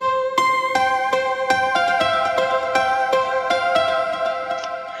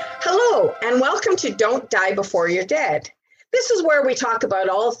welcome to Don't Die Before You're Dead. This is where we talk about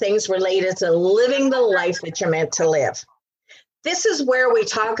all things related to living the life that you're meant to live. This is where we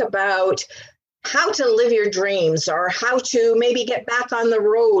talk about how to live your dreams or how to maybe get back on the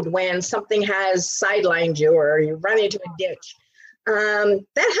road when something has sidelined you or you run into a ditch.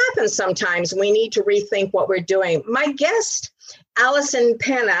 That happens sometimes. We need to rethink what we're doing. My guest, Allison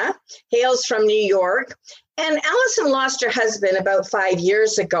Penna, hails from New York. And Allison lost her husband about 5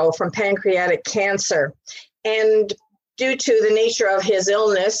 years ago from pancreatic cancer. And due to the nature of his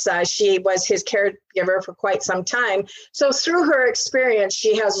illness, she was his caregiver for quite some time. So through her experience,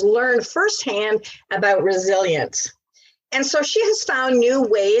 she has learned firsthand about resilience. And so she has found new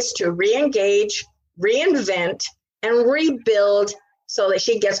ways to re-engage, reinvent, and rebuild so that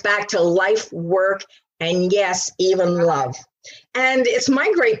she gets back to life, work, and yes, even love. And it's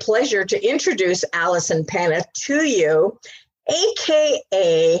my great pleasure to introduce Allison Penna to you,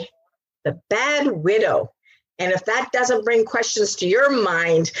 AKA the Bad Widow. And if that doesn't bring questions to your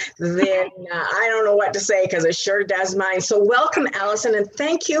mind, then I don't know what to say because it sure does mine. So welcome, Allison, and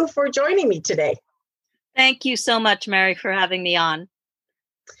thank you for joining me today. Thank you so much, Mary, for having me on.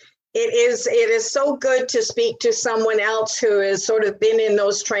 It is so good to speak to someone else who has sort of been in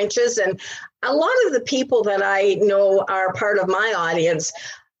those trenches. And a lot of the people that I know are part of my audience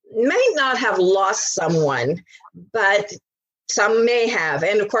might not have lost someone, but some may have.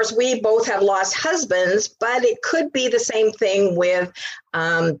 And of course, we both have lost husbands, but it could be the same thing with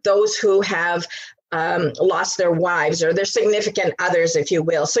those who have lost their wives or their significant others, if you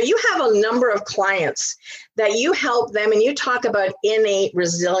will. So you have a number of clients that you help them and you talk about innate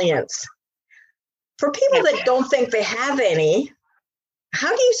resilience. For people that don't think they have any, how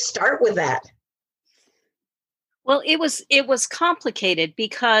do you start with that? Well, it was complicated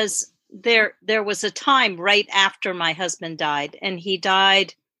because there was a time right after my husband died, and he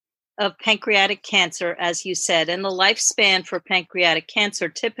died of pancreatic cancer, as you said. And the lifespan for pancreatic cancer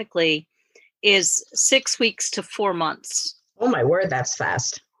typically is 6 weeks to 4 months. Oh my word, that's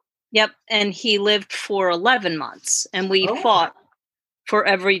fast. Yep. And he lived for 11 months and we fought for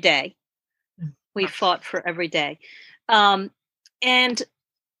every day. We fought for every day. And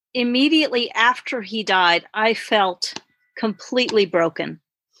immediately after he died, I felt completely broken.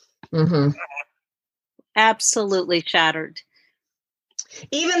 Mm-hmm. Absolutely shattered.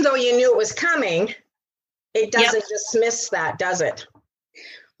 Even though you knew it was coming, it doesn't dismiss that, does it?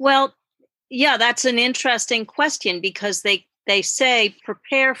 Well, yeah, that's an interesting question because they say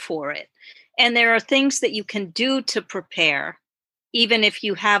prepare for it. And there are things that you can do to prepare, even if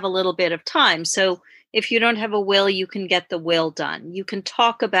you have a little bit of time. So if you don't have a will, you can get the will done. You can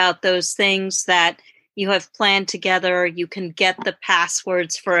talk about those things that you have planned together. You can get the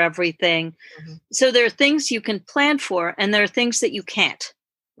passwords for everything. Mm-hmm. So there are things you can plan for, and there are things that you can't.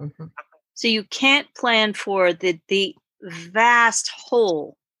 Mm-hmm. So you can't plan for the vast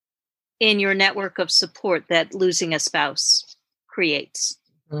hole in your network of support that losing a spouse creates.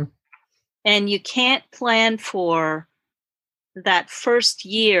 Mm-hmm. And you can't plan for that first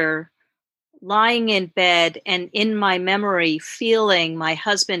year lying in bed and in my memory feeling my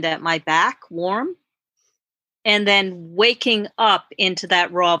husband at my back warm and then waking up into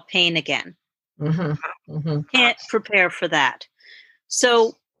that raw pain again. Mm-hmm. Mm-hmm. Can't prepare for that.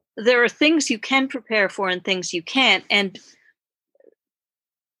 So there are things you can prepare for and things you can't. And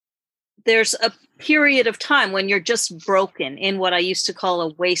there's a period of time when you're just broken in what I used to call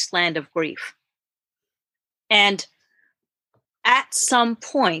a wasteland of grief. And at some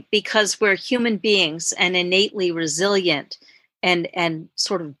point, because we're human beings and innately resilient and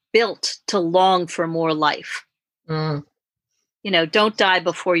sort of built to long for more life, don't die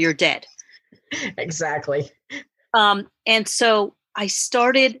before you're dead. Exactly. And so I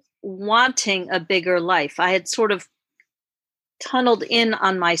started wanting a bigger life. I had sort of tunneled in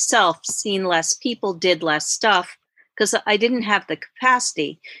on myself, seen less people, did less stuff because I didn't have the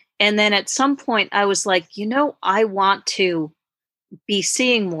capacity. And then at some point I was like, I want to be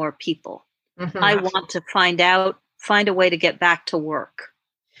seeing more people. Mm-hmm. I want to find a way to get back to work.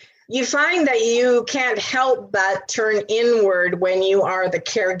 You find that you can't help but turn inward when you are the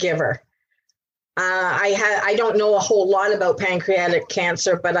caregiver. I don't know a whole lot about pancreatic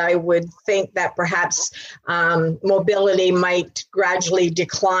cancer, but I would think that perhaps mobility might gradually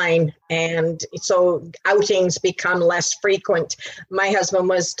decline. And so outings become less frequent. My husband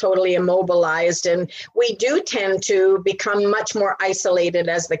was totally immobilized, and we do tend to become much more isolated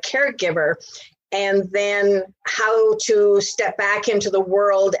as the caregiver. And then how to step back into the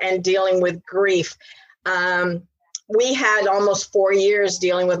world and dealing with grief. we had almost 4 years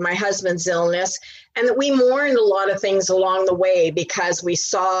dealing with my husband's illness, and that we mourned a lot of things along the way because we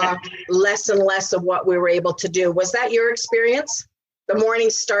saw less and less of what we were able to do. Was that your experience? The mourning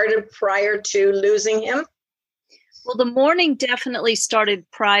started prior to losing him? Well, the mourning definitely started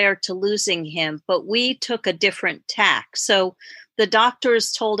prior to losing him, but we took a different tack. So the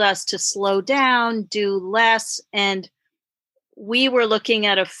doctors told us to slow down, do less, and we were looking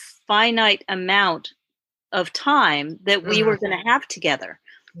at a finite amount of time that we were going to have together.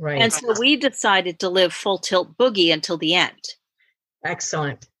 Right. And so we decided to live full tilt boogie until the end.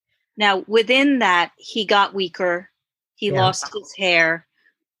 Excellent. Now, within that, he got weaker. He lost his hair.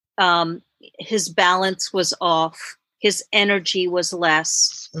 His balance was off. His energy was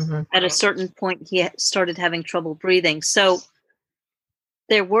less. At a certain point, he started having trouble breathing. So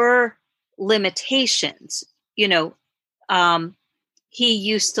there were limitations. He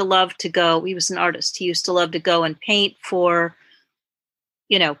used to love to go, he was an artist. He used to love to go and paint for,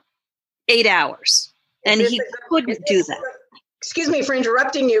 8 hours. And he couldn't do that. Excuse me for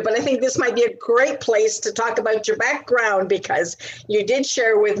interrupting you, but I think this might be a great place to talk about your background, because you did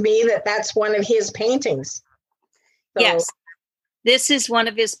share with me that that's one of his paintings. So. Yes. This is one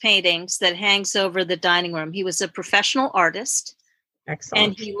of his paintings that hangs over the dining room. He was a professional artist. Excellent.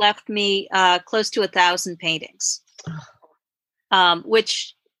 And he left me close to 1,000 paintings.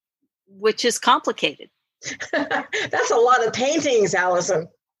 Which is complicated. That's a lot of paintings, Allison.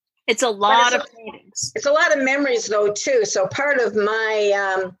 It's a lot of paintings. It's a lot of memories, though, too. So part of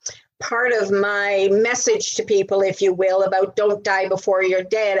my message to people, if you will, about don't die before you're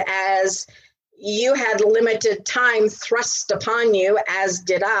dead, as you had limited time thrust upon you, as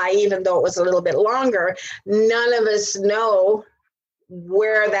did I, even though it was a little bit longer. None of us know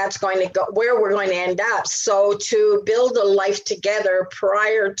where that's going to go, where we're going to end up. So to build a life together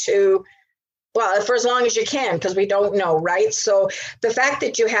prior to, well, for as long as you can, because we don't know, right? So the fact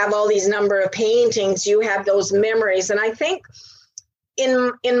that you have all these number of paintings, you have those memories. And I think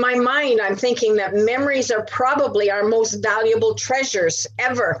in my mind, I'm thinking that memories are probably our most valuable treasures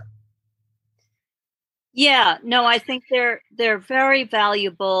ever. Yeah, no, I think they're very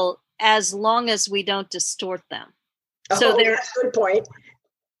valuable as long as we don't distort them. So that's a good point.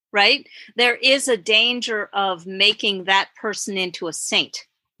 Right? There is a danger of making that person into a saint.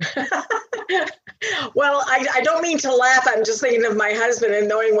 Well, I don't mean to laugh. I'm just thinking of my husband and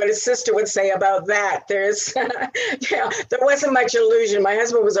knowing what his sister would say about that. There's, there wasn't much illusion. My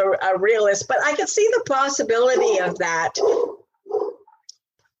husband was a realist, but I could see the possibility of that.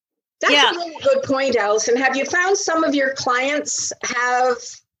 That's a really good point, Allison. Have you found some of your clients have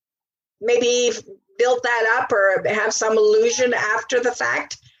maybe built that up or have some illusion after the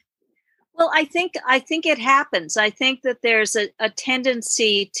fact? Well, I think it happens. I think that there's a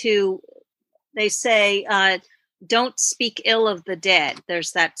tendency to, they say, don't speak ill of the dead.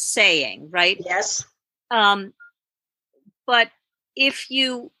 There's that saying, right? Yes. But if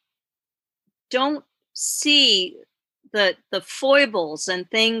you don't see the foibles and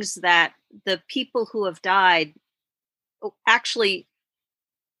things that the people who have died actually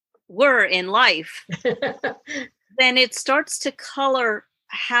were in life, then it starts to color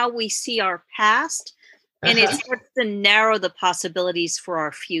how we see our past, and it starts to narrow the possibilities for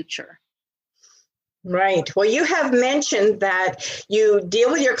our future. Right. Well, you have mentioned that you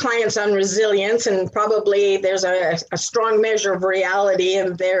deal with your clients on resilience, and probably there's a strong measure of reality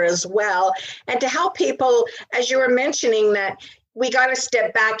in there as well. And to help people, as you were mentioning, that we got to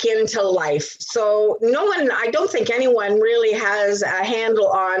step back into life. So I don't think anyone really has a handle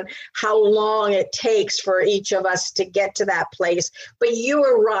on how long it takes for each of us to get to that place. But you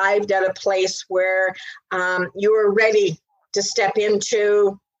arrived at a place where you were ready to step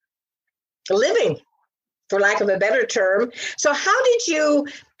into living, for lack of a better term. So how did you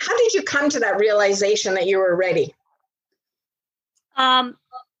come to that realization that you were ready?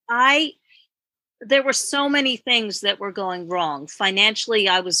 There were so many things that were going wrong. Financially,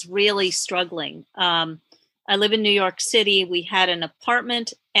 I was really struggling. I live in New York City. We had an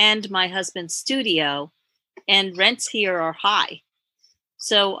apartment and my husband's studio, and rents here are high.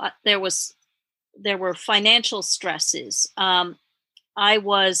 So there were financial stresses. I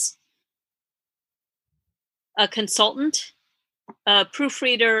was a consultant, a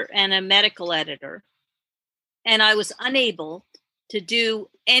proofreader, and a medical editor, and I was unable to do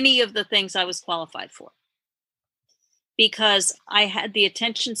any of the things I was qualified for because I had the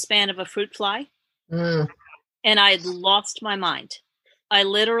attention span of a fruit fly and I had lost my mind. I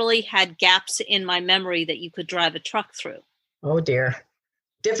literally had gaps in my memory that you could drive a truck through. Oh dear.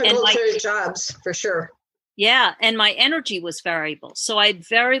 Difficult jobs for sure. Yeah. And my energy was variable. So I had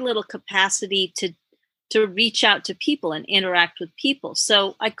very little capacity to reach out to people and interact with people.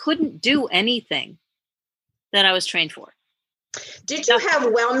 So I couldn't do anything that I was trained for. Did you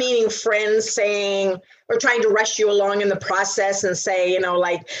have well-meaning friends saying, or trying to rush you along in the process and say,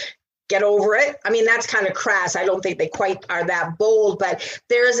 like, get over it? I mean, that's kind of crass. I don't think they quite are that bold, but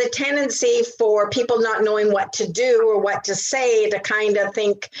there is a tendency for people not knowing what to do or what to say to kind of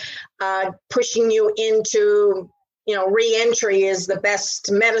think pushing you into, re-entry is the best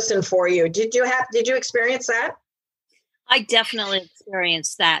medicine for you. Did you experience that? I definitely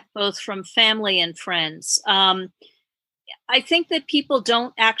experienced that, both from family and friends. I think that people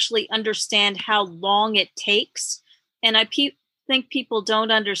don't actually understand how long it takes. And I think people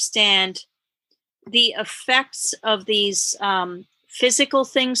don't understand the effects of these physical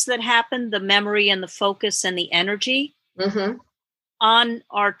things that happen, the memory and the focus and the energy, on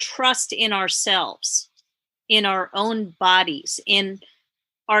our trust in ourselves, in our own bodies, in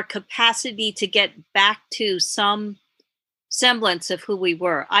our capacity to get back to some semblance of who we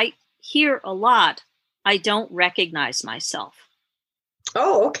were. I hear a lot, I don't recognize myself.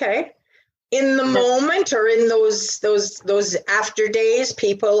 Oh, okay. In the moment or in those after days,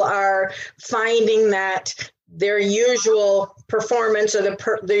 people are finding that their usual performance or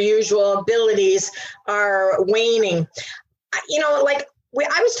their usual abilities are waning.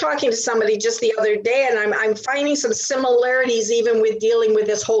 I was talking to somebody just the other day, and I'm finding some similarities even with dealing with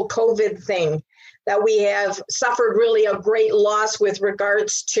this whole COVID thing, that we have suffered really a great loss with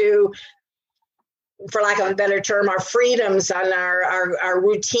regards to, for lack of a better term, our freedoms and our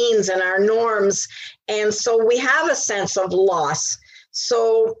routines and our norms. And so we have a sense of loss.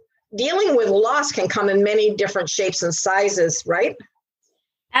 So dealing with loss can come in many different shapes and sizes, right?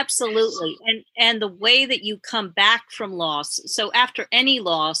 Absolutely. And the way that you come back from loss. So after any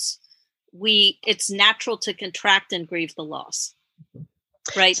loss, it's natural to contract and grieve the loss.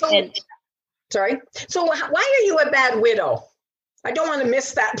 Right. Sorry. So why are you a bad widow? I don't want to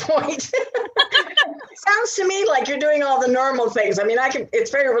miss that point. Sounds to me like you're doing all the normal things. I mean,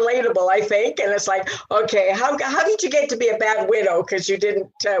 it's very relatable, I think. And it's like, okay, how did you get to be a bad widow? Because you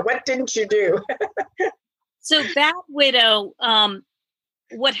didn't, what didn't you do? So bad widow,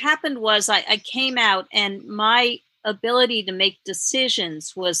 what happened was I came out and my ability to make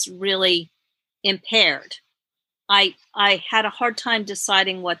decisions was really impaired. I had a hard time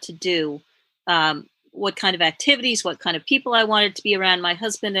deciding what to do. What kind of activities, what kind of people I wanted to be around. My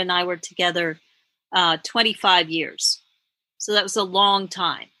husband and I were together 25 years. So that was a long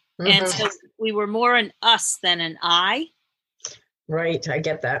time. And so we were more an us than an I. Right. I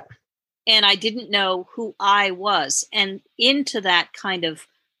get that. And I didn't know who I was. And into that kind of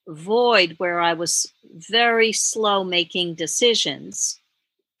void where I was very slow making decisions,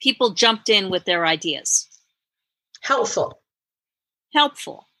 people jumped in with their ideas. Helpful.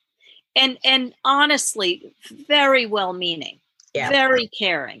 And honestly, very well-meaning, very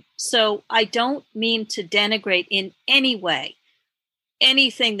caring. So I don't mean to denigrate in any way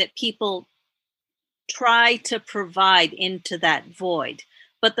anything that people try to provide into that void.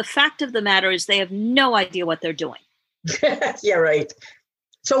 But the fact of the matter is they have no idea what they're doing. Yeah, right.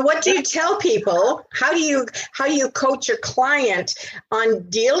 So what do you tell people? How do you coach your client on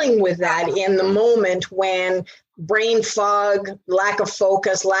dealing with that in the moment when brain fog, lack of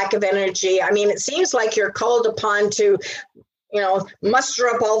focus, lack of energy? I mean, it seems like you're called upon to, muster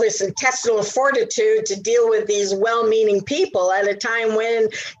up all this intestinal fortitude to deal with these well-meaning people at a time when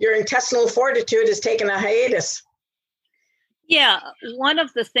your intestinal fortitude is taking a hiatus. Yeah, one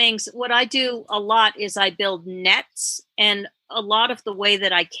of the things, what I do a lot is I build nets, and a lot of the way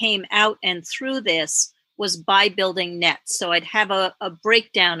that I came out and through this was by building nets. So I'd have a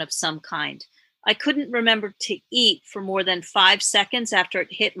breakdown of some kind. I couldn't remember to eat for more than 5 seconds after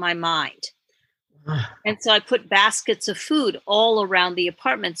it hit my mind. And so I put baskets of food all around the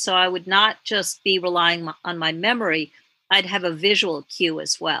apartment. So I would not just be relying on my memory. I'd have a visual cue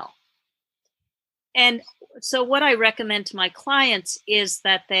as well. And so what I recommend to my clients is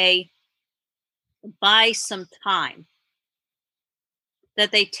that they buy some time,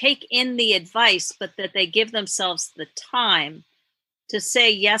 that they take in the advice, but that they give themselves the time to say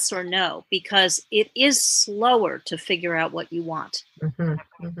yes or no, because it is slower to figure out what you want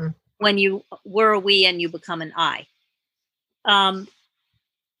when you were a we and you become an I. And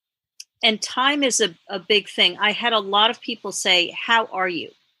time is a big thing. I had a lot of people say, "How are you?"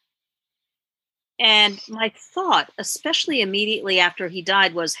 And my thought, especially immediately after he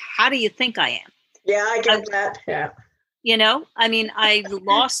died, was, "How do you think I am?" Yeah, I get that. Yeah. I mean, I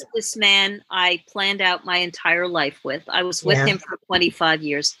lost this man I planned out my entire life with. I was with him for 25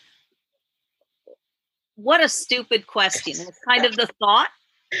 years. What a stupid question. It's kind of the thought.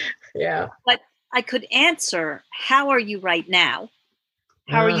 Yeah. But I could answer, how are you right now?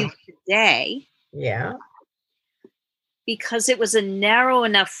 How are you today? Yeah. Because it was a narrow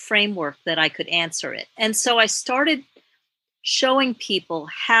enough framework that I could answer it. And so I started showing people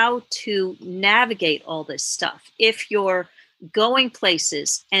how to navigate all this stuff. If you're going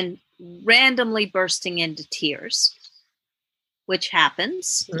places and randomly bursting into tears, which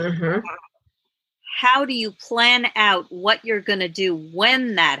happens, how do you plan out what you're going to do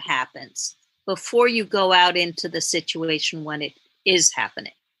when that happens before you go out into the situation when it is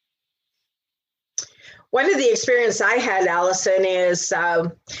happening? One of the experience I had, Allison, is I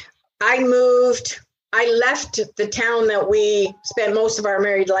left the town that we spent most of our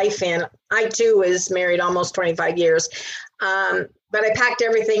married life in. I too was married almost 25 years. But I packed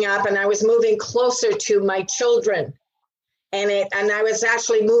everything up and I was moving closer to my children. And I was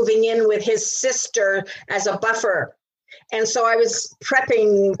actually moving in with his sister as a buffer. And so I was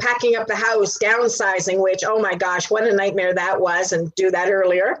packing up the house, downsizing, which, oh my gosh, what a nightmare that was, and do that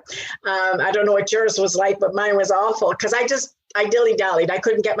earlier. I don't know what yours was like, but mine was awful because I dilly-dallied. I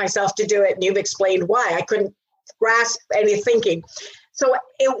couldn't get myself to do it. And you've explained why. I couldn't grasp any thinking. So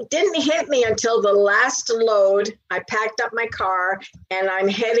it didn't hit me until the last load. I packed up my car and I'm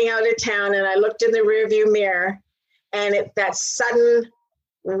heading out of town and I looked in the rearview mirror and that sudden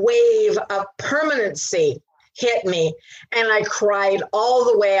wave of permanency hit me and I cried all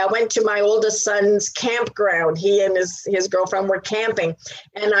the way. I went to my oldest son's campground. He and his girlfriend were camping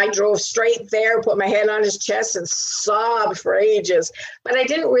and I drove straight there, put my head on his chest and sobbed for ages. But I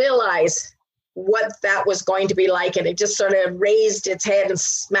didn't realize what that was going to be like. And it just sort of raised its head and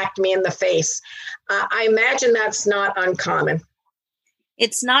smacked me in the face. I imagine that's not uncommon.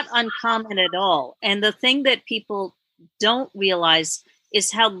 It's not uncommon at all. And the thing that people don't realize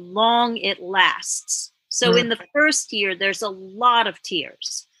is how long it lasts. So in the first year, there's a lot of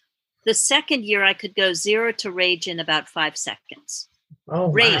tears. The second year, I could go 0 to rage in about 5 seconds.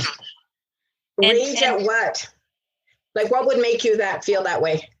 Oh, rage. Rage at what? Like, what would make you feel that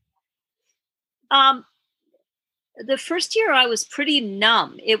way? The first year, I was pretty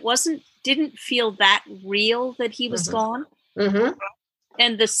numb. It didn't feel that real that he was gone.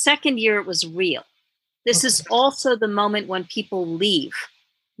 And the second year, it was real. This is also the moment when people leave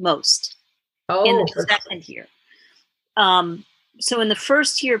most. In the second year. So in the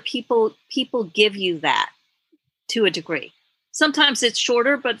first year, people give you that to a degree. Sometimes it's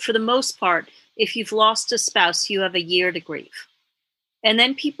shorter, but for the most part, if you've lost a spouse, you have a year to grieve. And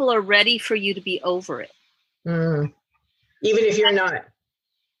then people are ready for you to be over it. Even if you're not.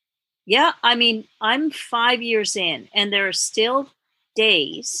 Yeah, I mean, I'm 5 years in, and there are still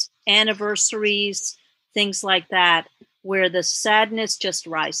days, anniversaries, things like that, where the sadness just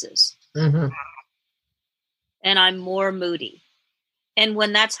rises. And I'm more moody. And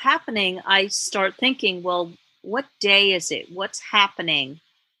when that's happening, I start thinking, well, what day is it? What's happening?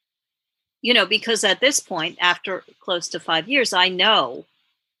 Because at this point, after close to 5 years, I know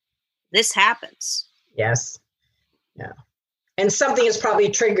this happens. Yes. Yeah. And something has probably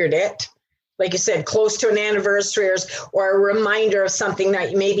triggered it. Like you said, close to an anniversary or a reminder of something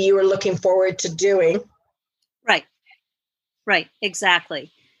that maybe you were looking forward to doing. Right.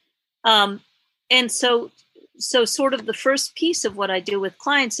 Exactly. And so sort of the first piece of what I do with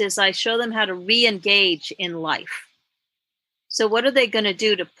clients is I show them how to re-engage in life. So what are they going to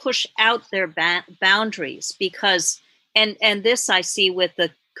do to push out their boundaries? Because, and this I see with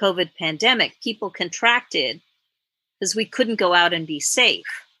the COVID pandemic, people contracted because we couldn't go out and be safe.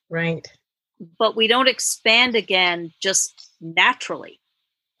 Right. But we don't expand again just naturally.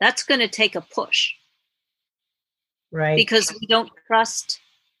 That's going to take a push. Right. Because we don't trust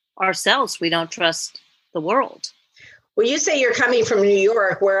ourselves. We don't trust the world. Well, you say you're coming from New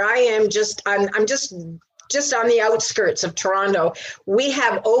York, where I am I'm just on the outskirts of Toronto. We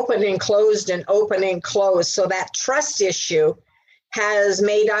have open and closed and open and closed. So that trust issue has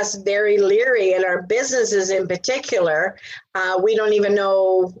made us very leery, and our businesses in particular. We don't even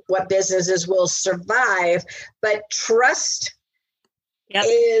know what businesses will survive, but trust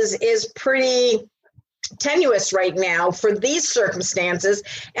is pretty tenuous right now for these circumstances,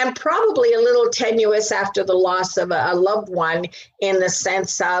 and probably a little tenuous after the loss of a loved one, in the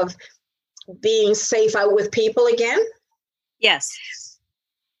sense of being safe out with people again. Yes,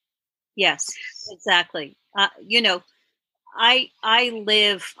 exactly.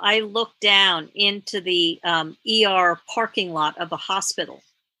 I look down into the ER parking lot of a hospital.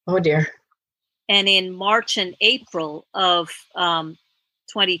 Oh dear. And in March and April of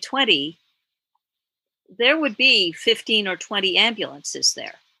 2020, there would be 15 or 20 ambulances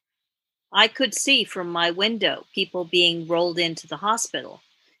there. I could see from my window people being rolled into the hospital.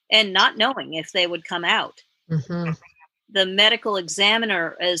 and not knowing if they would come out. Mm-hmm. The medical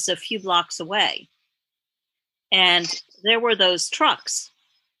examiner is a few blocks away. And there were those trucks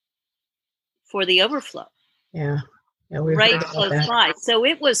for the overflow. Yeah. We right heard about close that. by. So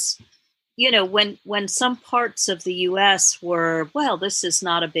it was, when some parts of the US were, well, this is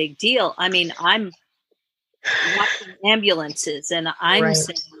not a big deal. I mean, I'm watching ambulances and I'm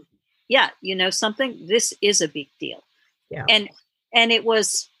saying, yeah, something, this is a big deal. Yeah. And it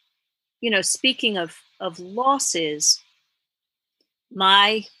was, speaking of losses,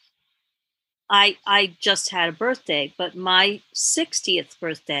 I just had a birthday, but my 60th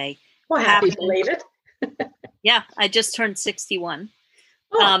birthday. Well, happy belated. Yeah, I just turned 61.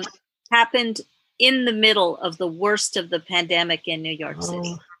 Oh. Happened in the middle of the worst of the pandemic in New York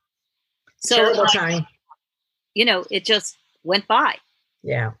City. So terrible time. It just went by.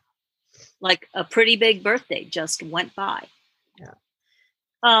 Yeah. Like a pretty big birthday just went by. Yeah.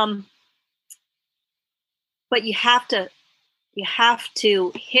 But you have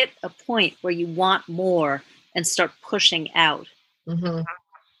to hit a point where you want more and start pushing out. Mm-hmm.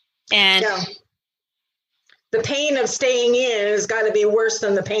 And the pain of staying in has got to be worse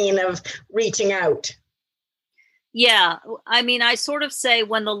than the pain of reaching out. Yeah. I mean, I sort of say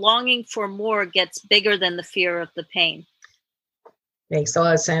when the longing for more gets bigger than the fear of the pain. Makes a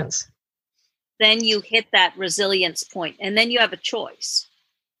lot of sense. Then you hit that resilience point, and then you have a choice.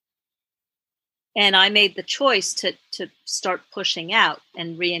 And I made the choice to start pushing out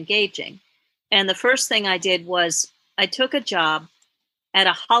and re-engaging. And the first thing I did was I took a job at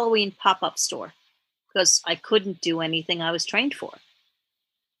a Halloween pop-up store because I couldn't do anything I was trained for.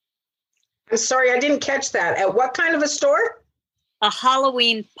 I'm sorry, I didn't catch that. At what kind of a store? A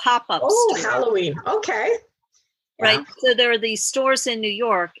Halloween pop-up store. Oh, Halloween. Okay. Right. Yeah. So there are these stores in New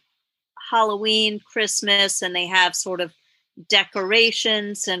York, Halloween, Christmas, and they have sort of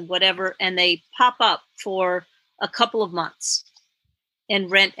decorations and whatever, and they pop up for a couple of months and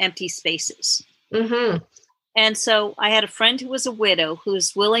rent empty spaces. Mm-hmm. And so I had a friend who was a widow who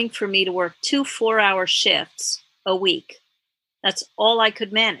was willing for me to work 2 4-hour shifts a week. That's all I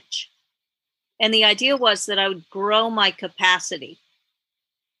could manage. And the idea was that I would grow my capacity.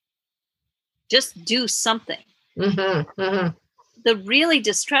 Just do something. Mm-hmm. Mm-hmm. The really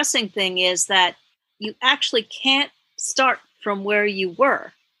distressing thing is that you actually can't start from where you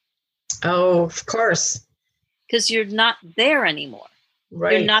were. Oh, of course. Because you're not there anymore.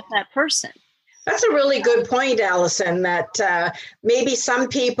 Right. You're not that person. That's a really good point, Allison, that maybe some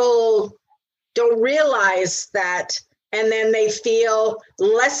people don't realize that, and then they feel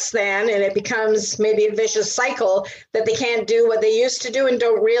less than, and it becomes maybe a vicious cycle that they can't do what they used to do and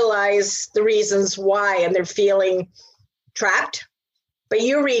don't realize the reasons why, and they're feeling trapped. But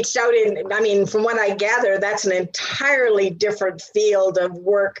you reached out from what I gather, that's an entirely different field of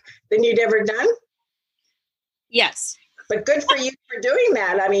work than you'd ever done. Yes. But good for you for doing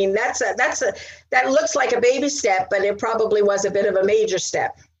that. I mean, that looks like a baby step, but it probably was a bit of a major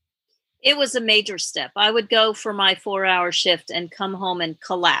step. It was a major step. I would go for my 4-hour shift and come home and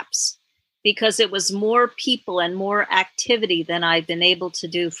collapse because it was more people and more activity than I've been able to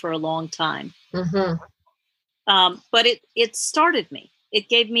do for a long time. Mm-hmm. But it started me. It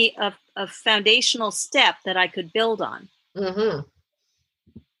gave me a foundational step that I could build on. Mm-hmm.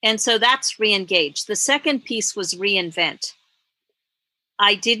 And so that's re-engage. The second piece was reinvent.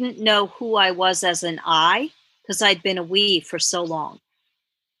 I didn't know who I was as an I because I'd been a we for so long.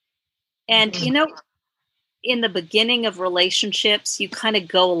 And, in the beginning of relationships, you kind of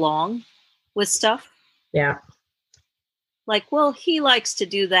go along with stuff. Yeah. Like, well, he likes to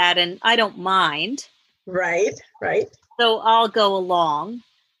do that and I don't mind. Right. So I'll go along.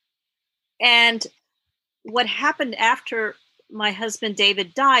 And what happened after my husband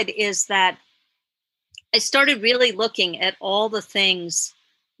David died is that I started really looking at all the things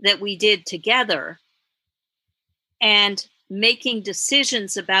that we did together and making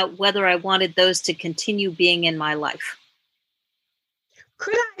decisions about whether I wanted those to continue being in my life.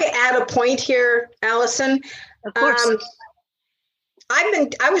 Could I add a point here, Allison? Of course.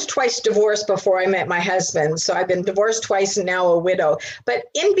 I was twice divorced before I met my husband. So I've been divorced twice and now a widow. But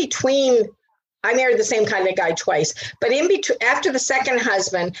in between, I married the same kind of guy twice. But in between, after the second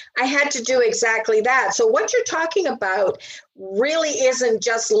husband, I had to do exactly that. So what you're talking about really isn't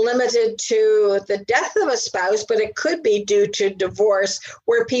just limited to the death of a spouse, but it could be due to divorce,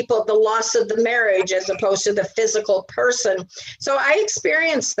 where the loss of the marriage as opposed to the physical person. So I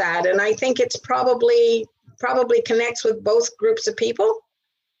experienced that, and I think it's probably connects with both groups of people.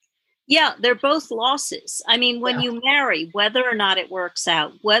 Yeah, they're both losses. I mean, when you marry, whether or not it works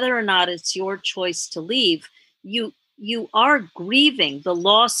out, whether or not it's your choice to leave, you you are grieving the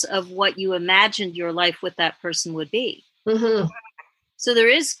loss of what you imagined your life with that person would be. Mm-hmm. So there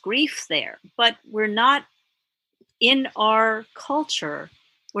is grief there, but we're not, in our culture,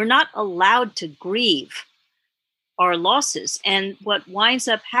 we're not allowed to grieve our losses. And what winds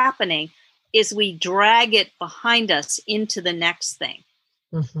up happening is we drag it behind us into the next thing.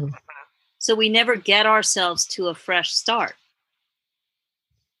 Mm-hmm. So we never get ourselves to a fresh start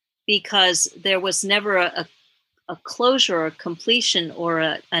because there was never a closure or completion or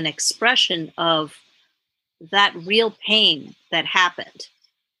an expression of that real pain that happened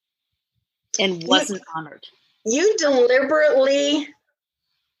and wasn't honored. You deliberately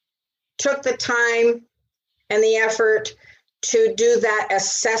took the time and the effort to do that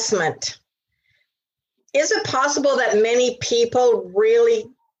assessment. Is it possible that many people really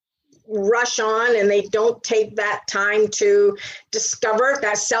rush on and they don't take that time to discover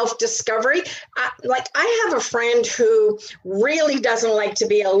that self-discovery? Like I have a friend who really doesn't like to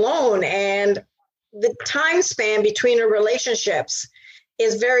be alone, and the time span between her relationships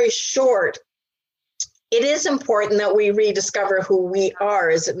is very short. It is important that we rediscover who we are,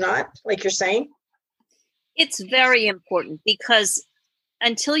 is it not? Like you're saying? It's very important because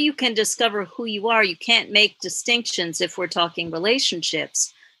until you can discover who you are, you can't make distinctions, if we're talking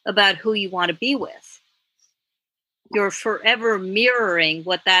relationships, about who you want to be with. You're forever mirroring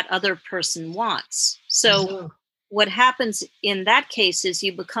what that other person wants. So what happens in that case is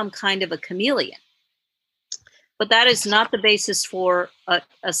you become kind of a chameleon. But that is not the basis for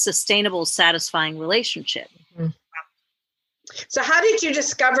a sustainable, satisfying relationship. Mm-hmm. So how did you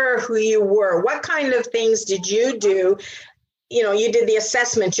discover who you were? What kind of things did you do? You know, you did the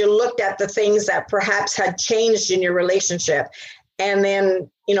assessment, you looked at the things that perhaps had changed in your relationship, and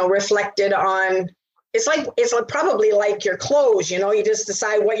then, you know, reflected on, it's probably like your clothes, you know, you just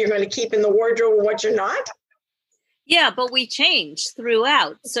decide what you're going to keep in the wardrobe and what you're not. Yeah, but we change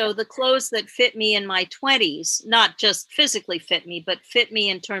throughout. So the clothes that fit me in my 20s, not just physically fit me, but fit me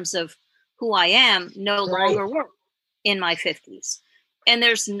in terms of who I am, no longer work in my 50s. And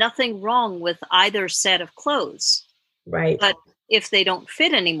there's nothing wrong with either set of clothes. Right. But if they don't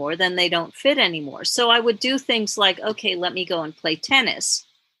fit anymore, then they don't fit anymore. So I would do things like, okay, let me go and play tennis,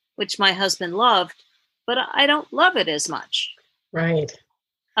 which my husband loved, but I don't love it as much. Right.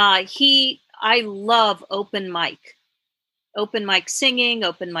 I love open mic singing,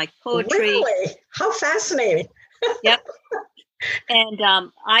 open mic poetry. Really? How fascinating. Yep.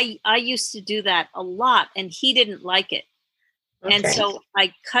 And I used to do that a lot, and he didn't like it. Okay. And so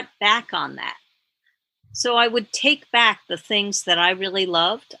I cut back on that. So I would take back the things that I really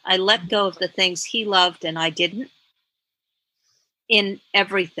loved. I let go of the things he loved and I didn't, in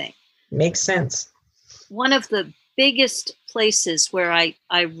everything. Makes sense. One of the biggest places where I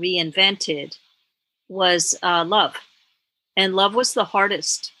reinvented was love. And love was the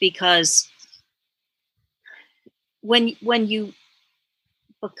hardest because when you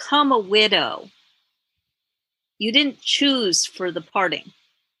become a widow, you didn't choose for the parting.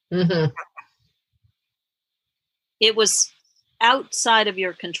 Mm-hmm. It was outside of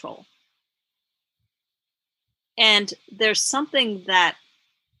your control. And there's something that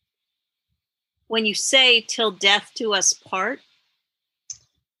when you say till death do us part,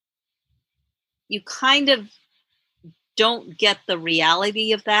 you kind of don't get the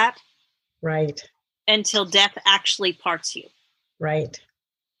reality of that. Right. Until death actually parts you. Right.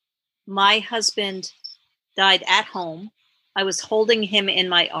 My husband died at home. I was holding him in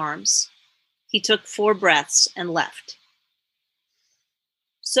my arms. He took 4 breaths and left.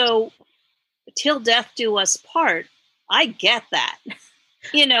 So, till death do us part, I get that.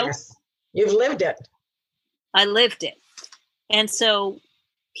 You know? Yes. You've lived it. I lived it. And so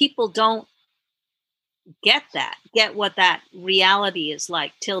people don't get what that reality is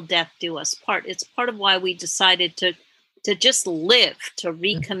like, till death do us part. It's part of why we decided to just live, to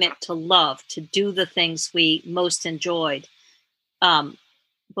recommit to love, to do the things we most enjoyed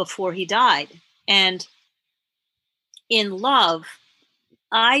before he died. And in love,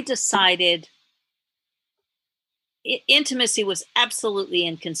 I decided intimacy was absolutely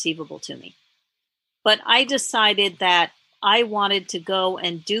inconceivable to me. But I decided that I wanted to go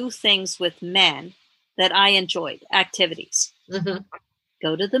and do things with men that I enjoyed, activities. Mm-hmm.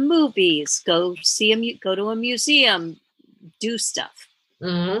 Go to the movies, go to a museum, do stuff.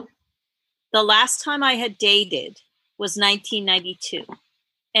 Mm-hmm. The last time I had dated was 1992,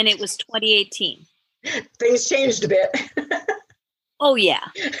 and it was 2018. Things changed a bit. Oh, yeah.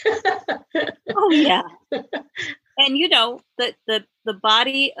 Oh, yeah. And, you know, the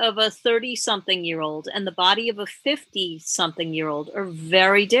body of a 30-something-year-old and the body of a 50-something-year-old are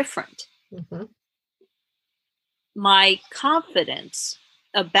very different. Mm-hmm. my confidence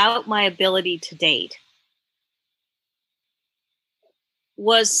about my ability to date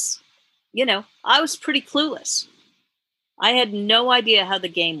was, I was pretty clueless. I had no idea how the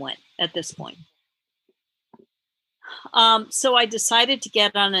game went at this point. So I decided to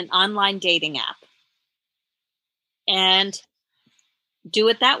get on an online dating app and do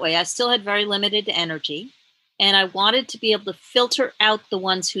it that way. I still had very limited energy, and I wanted to be able to filter out the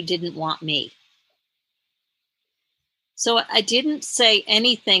ones who didn't want me. So I didn't say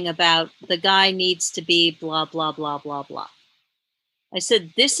anything about the guy needs to be blah, blah, blah, blah, blah. I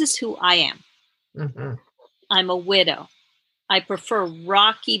said, this is who I am. Mm-hmm. I'm a widow. I prefer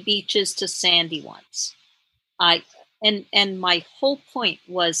rocky beaches to sandy ones. And my whole point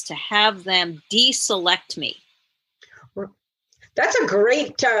was to have them deselect me. That's a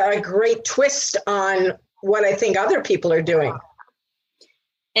great twist on what I think other people are doing.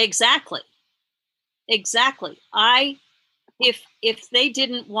 Exactly. If they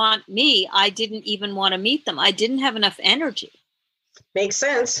didn't want me, I didn't even want to meet them. I didn't have enough energy. Makes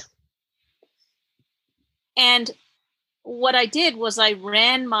sense. And what I did was I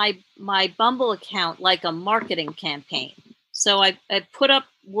ran my Bumble account like a marketing campaign. So I put up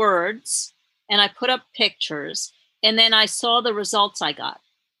words and I put up pictures, and then I saw the results I got,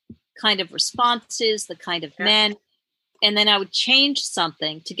 kind of responses, the kind of men, and then I would change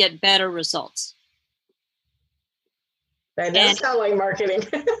something to get better results. That does sound like marketing.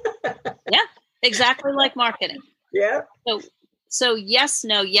 Yeah, exactly like marketing. Yeah. So yes,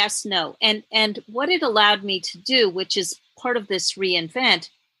 no, yes, no. And what it allowed me to do, which is part of this reinvent,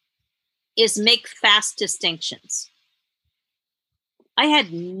 is make fast distinctions. I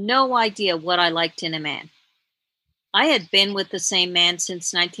had no idea what I liked in a man. I had been with the same man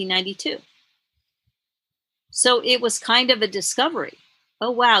since 1992. So it was kind of a discovery.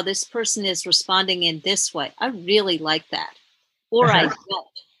 Oh, wow, this person is responding in this way. I really like that. Or I don't.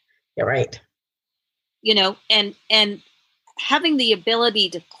 You're right. And having the ability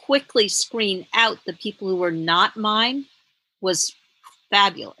to quickly screen out the people who were not mine was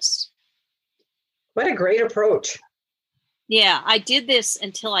fabulous. What a great approach. Yeah, I did this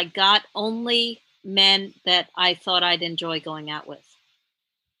until I got only men that I thought I'd enjoy going out with.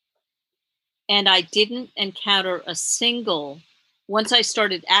 And I didn't encounter once I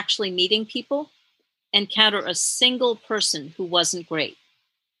started actually meeting people, encounter a single person who wasn't great.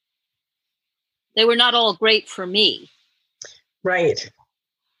 They were not all great for me. Right.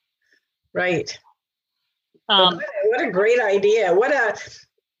 What a great idea.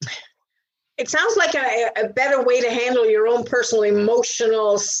 It sounds like a better way to handle your own personal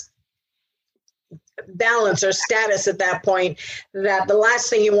emotional balance or status at that point, that the last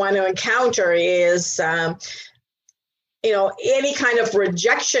thing you want to encounter is, any kind of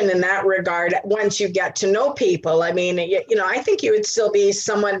rejection in that regard once you get to know people. I mean, I think you would still be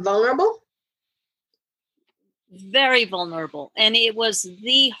somewhat vulnerable. Very vulnerable. And it was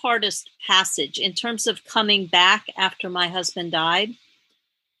the hardest passage in terms of coming back after my husband died.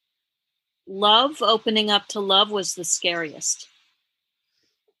 Opening up to love was the scariest.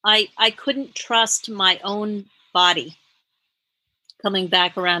 I couldn't trust my own body coming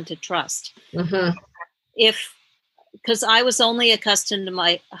back around to trust. Mm-hmm. Because I was only accustomed to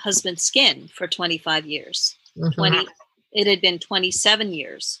my husband's skin for 25 years. Mm-hmm. It had been 27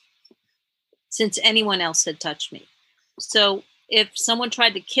 years since anyone else had touched me. So if someone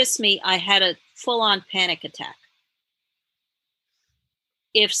tried to kiss me, I had a full-on panic attack.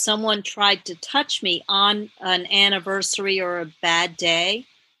 If someone tried to touch me on an anniversary or a bad day,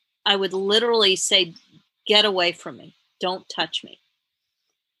 I would literally say, get away from me. Don't touch me.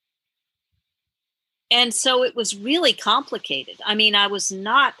 And so it was really complicated. I mean, I was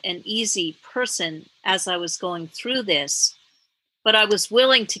not an easy person as I was going through this, but I was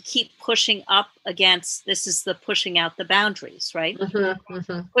willing to keep pushing up against, this is the pushing out the boundaries, right? Mm-hmm,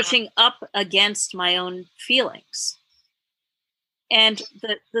 mm-hmm. Pushing up against my own feelings. And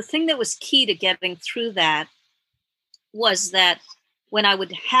the thing that was key to getting through that was that when I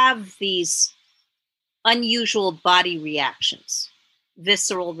would have these unusual body reactions,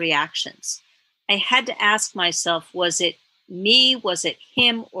 visceral reactions, I had to ask myself, was it me, was it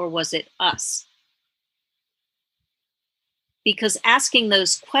him, or was it us? Because asking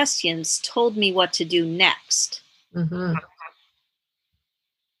those questions told me what to do next. Mm-hmm.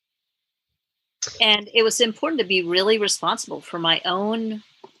 And it was important to be really responsible for my own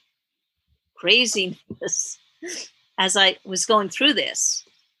craziness as I was going through this.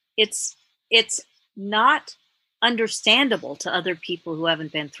 It's not understandable to other people who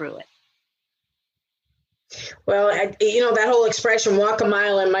haven't been through it. Well, that whole expression, walk a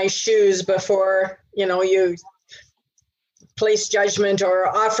mile in my shoes before, you place judgment or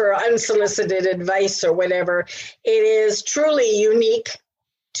offer unsolicited advice or whatever. It is truly unique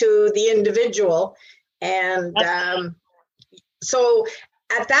to the individual. And so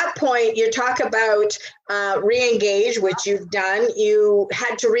at that point, you talk about re-engage, which you've done. You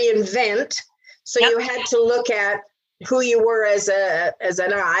had to reinvent. So you had to look at who you were as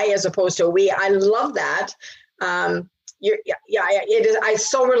an I, as opposed to a we. I love that. It is.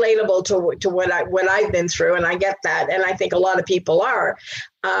 It's so relatable to what I've been through, and I get that, and I think a lot of people are.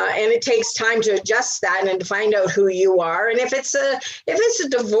 And it takes time to adjust that and to find out who you are. And if it's a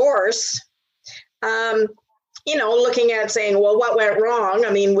divorce, looking at saying, well, what went wrong?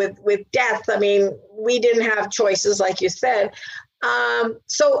 I mean, with death, I mean, we didn't have choices, like you said.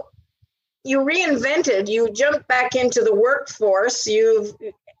 So you reinvented. You jumped back into the workforce. You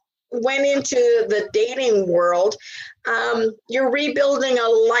went into the dating world. You're rebuilding a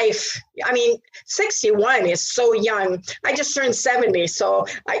life. I mean, 61 is so young. I just turned 70, so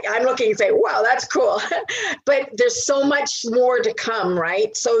I'm looking and say, wow, that's cool. But there's so much more to come,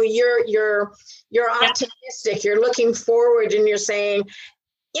 right? So you're optimistic. You're looking forward, and you're saying,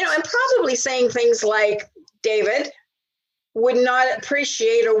 and probably saying things like, David would not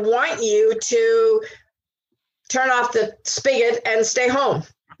appreciate or want you to turn off the spigot and stay home,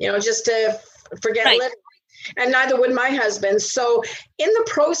 just to forget living. And neither would my husband. So in the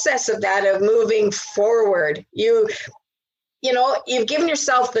process of that, of moving forward, you've given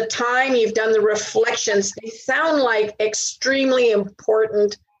yourself the time, you've done the reflections. They sound like extremely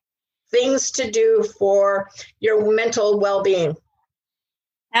important things to do for your mental well-being.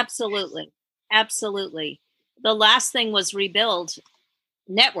 Absolutely. Absolutely. The last thing was rebuild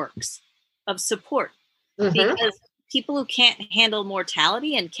networks of support, because people who can't handle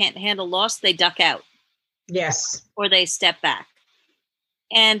mortality and can't handle loss, they duck out. Yes. Or they step back.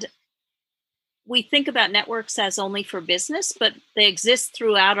 And we think about networks as only for business, but they exist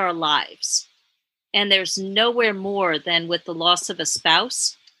throughout our lives. And there's nowhere more than with the loss of a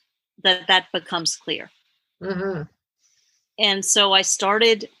spouse that becomes clear. Mm-hmm. And so I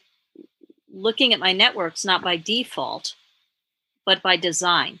started looking at my networks, not by default, but by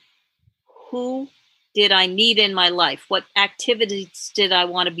design. Who did I need in my life? What activities did I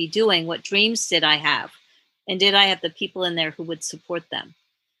want to be doing? What dreams did I have? And did I have the people in there who would support them?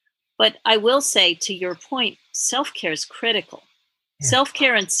 But I will say, to your point, self-care is critical. Yeah.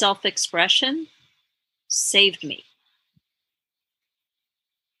 Self-care and self-expression saved me.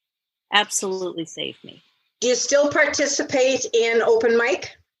 Absolutely saved me. Do you still participate in open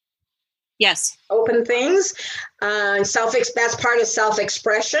mic? Yes. Open things? That's part of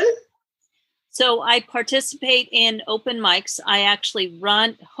self-expression? So I participate in open mics. I actually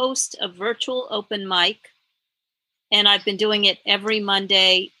host a virtual open mic, and I've been doing it every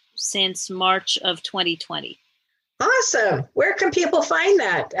Monday since March of 2020. Awesome. Where can people find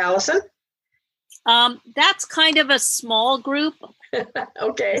that, Allison? That's kind of a small group.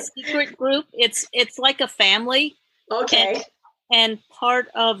 Okay. A secret group. It's like a family. Okay. And part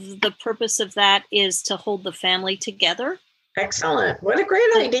of the purpose of that is to hold the family together. Excellent. What a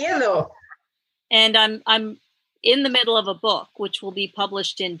great idea, though. And I'm in the middle of a book, which will be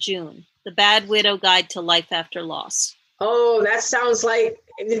published in June, The Bad Widow Guide to Life After Loss. Oh, that sounds like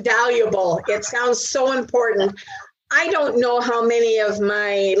valuable. It sounds so important. I don't know how many of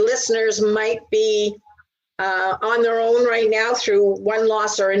my listeners might be on their own right now through one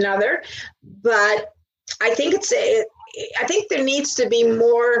loss or another, but I think there needs to be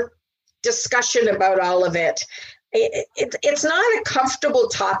more discussion about all of it. It's not a comfortable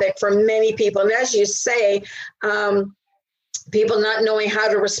topic for many people. And as you say, people not knowing how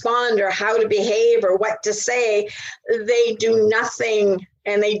to respond or how to behave or what to say, they do nothing,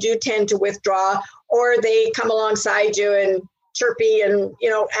 and they do tend to withdraw, or they come alongside you and chirpy and,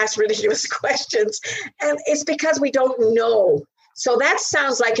 ask ridiculous questions. And it's because we don't know. So that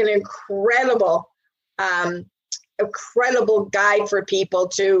sounds like an incredible guide for people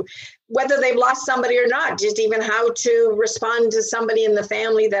to, whether they've lost somebody or not, just even how to respond to somebody in the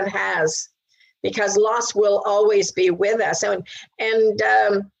family that has, because loss will always be with us. And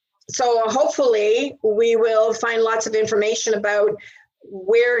so hopefully we will find lots of information about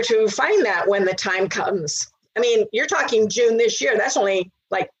where to find that when the time comes. I mean, you're talking June this year. That's only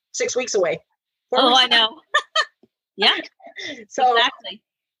like 6 weeks away. I know. Yeah, so, exactly.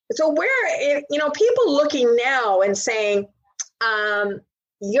 So where, people looking now and saying,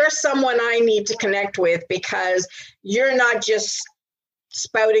 you're someone I need to connect with, because you're not just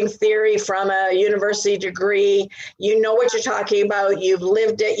spouting theory from a university degree. You know what you're talking about. You've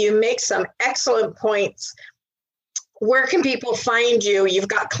lived it. You make some excellent points. where can people find you? You've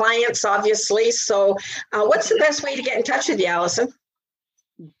got clients, obviously. So what's the best way to get in touch with you, Allison?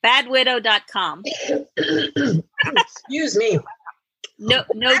 Badwidow.com. Excuse me. No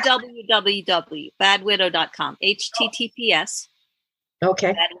www. Badwidow.com. HTTPS.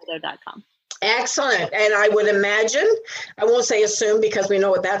 Okay. Badwidow.com. Excellent. And I would imagine, I won't say assume because we know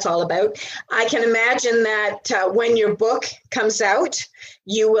what that's all about. I can imagine that when your book comes out,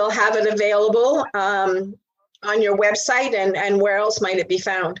 you will have it available on your website, and where else might it be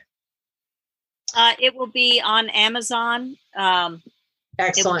found? It will be on Amazon.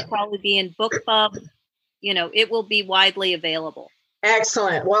 Excellent. It will probably be in BookBub. It will be widely available.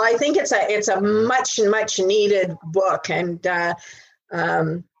 Excellent. Well, I think it's a much needed book, and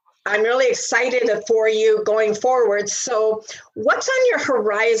I'm really excited for you going forward. So what's on your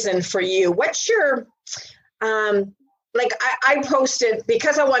horizon for you? What's your, I posted,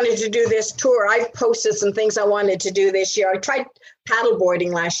 because I wanted to do this tour, I've posted some things I wanted to do this year. I tried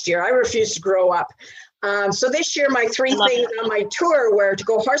paddleboarding last year. I refused to grow up. So this year, my three things on my tour were to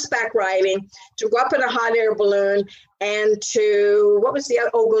go horseback riding, to go up in a hot air balloon, and to,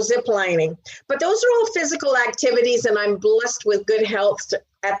 go zip lining. But those are all physical activities, and I'm blessed with good health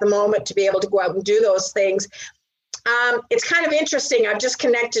at the moment to be able to go out and do those things. It's kind of interesting. I've just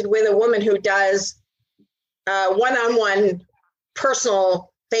connected with a woman who does one-on-one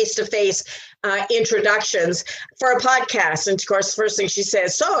personal face-to-face introductions for a podcast. And of course, the first thing she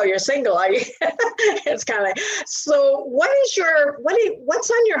says, "So you're single, are you?" It's kind of, so what's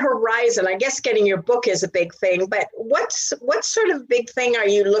on your horizon? I guess getting your book is a big thing, but what sort of big thing are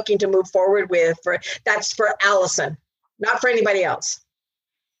you looking to move forward with that's for Allison, not for anybody else?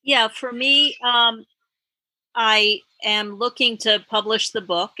 Yeah, for me, I am looking to publish the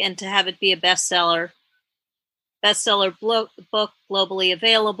book and to have it be a bestseller book, globally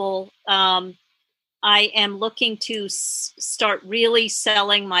available. I am looking to start really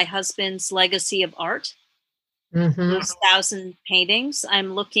selling my husband's legacy of art, those 1,000 paintings.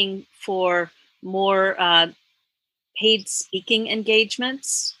 I'm looking for more paid speaking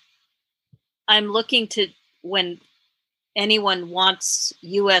engagements. I'm looking to, when anyone wants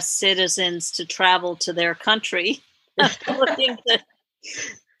U.S. citizens to travel to their country, I'm looking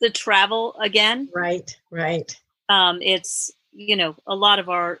to travel again. Right. It's, a lot of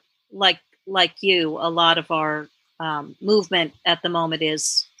our, like you, a lot of our movement at the moment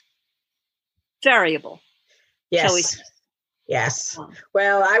is variable. Yes.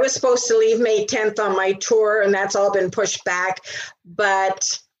 Well, I was supposed to leave May 10th on my tour, and that's all been pushed back.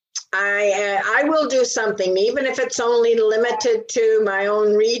 But I will do something, even if it's only limited to my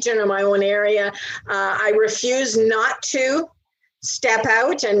own region or my own area. I refuse not to step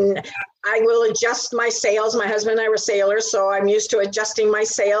out, and I will adjust my sails. My husband and I were sailors, so I'm used to adjusting my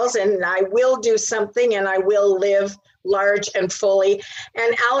sails, and I will do something, and I will live large and fully.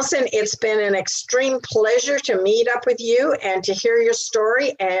 And Allison, it's been an extreme pleasure to meet up with you and to hear your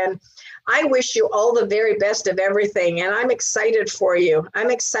story. And I wish you all the very best of everything. And I'm excited for you. I'm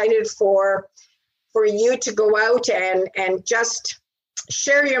excited for you to go out and just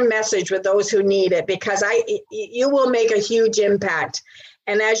share your message with those who need it, because you will make a huge impact.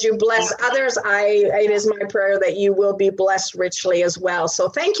 And as you bless others, it is my prayer that you will be blessed richly as well. So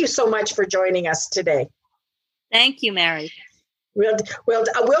thank you so much for joining us today. Thank you, Mary. We'll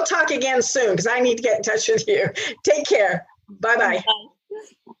talk again soon, because I need to get in touch with you. Take care. Bye-bye.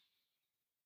 Bye.